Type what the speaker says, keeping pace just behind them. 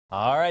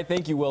All right,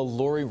 thank you. Well,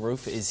 Lori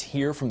Ruff is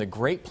here from the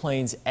Great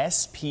Plains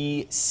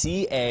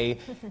SPCA.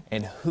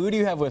 And who do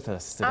you have with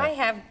us today? I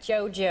have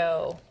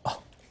JoJo.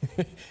 Oh,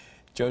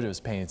 JoJo's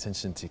paying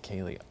attention to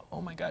Kaylee.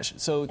 Oh my gosh.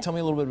 So tell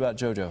me a little bit about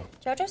JoJo.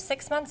 JoJo's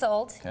 6 months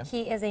old. Okay.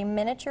 He is a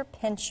miniature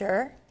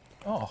pinscher.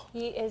 Oh.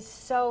 He is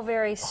so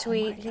very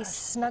sweet. gosh. He's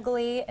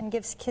snuggly and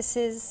gives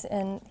kisses,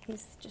 and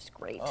he's just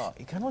great. Oh,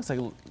 he kind of looks like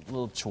a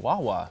little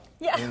chihuahua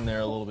in there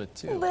a little bit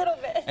too. A little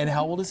bit. And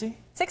how old is he?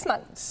 6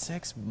 months.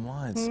 6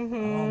 months.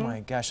 Oh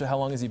my gosh. So how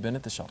long has he been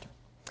at the shelter?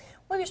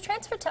 Well, he was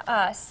transferred to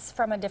us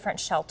from a different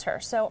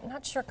shelter, so I'm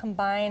not sure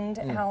combined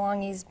how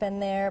long he's been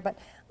there, but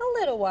a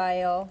little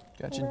while.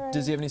 Gotcha.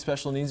 Does he have any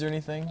special needs or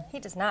anything? He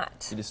does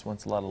not. He just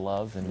wants a lot of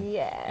love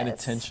and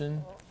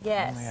attention?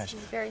 Yes. Oh my gosh. He's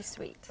very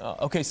sweet.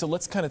 Okay, so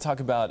let's kind of talk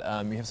about,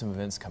 you have some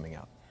events coming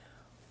up.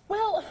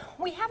 Well,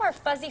 we have our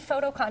fuzzy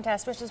photo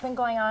contest, which has been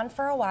going on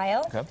for a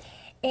while. Okay.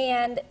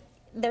 And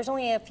there's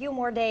only a few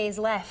more days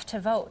left to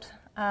vote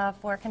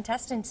for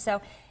contestants.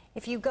 So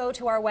if you go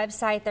to our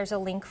website, there's a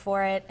link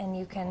for it, and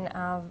you can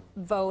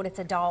vote. It's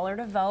 $1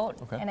 to vote,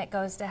 and it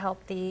goes to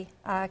help the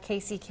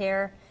KC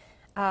Care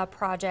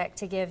project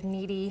to give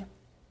needy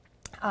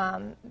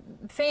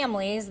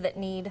families that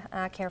need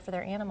care for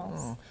their animals.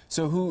 Oh.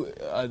 So who,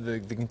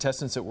 the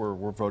contestants that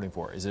we're voting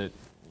for, is it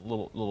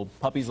little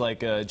puppies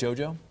like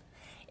JoJo?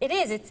 It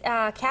is. It's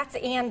cats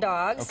and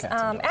dogs. Oh,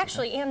 cats and dogs,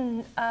 actually,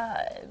 and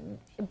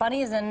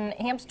bunnies and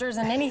hamsters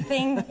and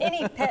anything,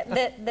 any pet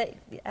that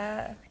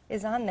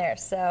is on there.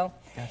 So.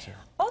 Gotcha.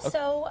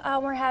 Also,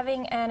 we're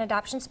having an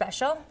adoption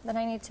special that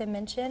I need to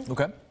mention.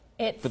 Okay.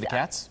 It's for the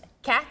cats?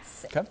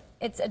 Cats. Okay.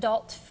 It's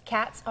adult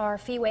cats are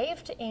fee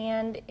waived,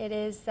 and it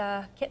is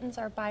kittens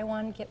are buy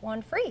one get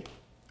one free.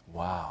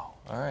 Wow.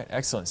 All right.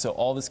 Excellent. So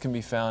all this can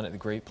be found at the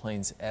Great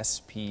Plains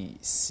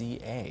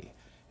SPCA.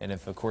 And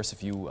if, of course,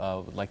 if you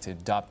would like to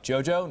adopt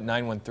JoJo,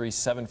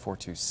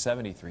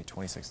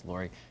 913-742-7326.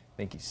 Lori,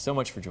 thank you so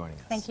much for joining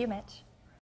us. Thank you, Mitch.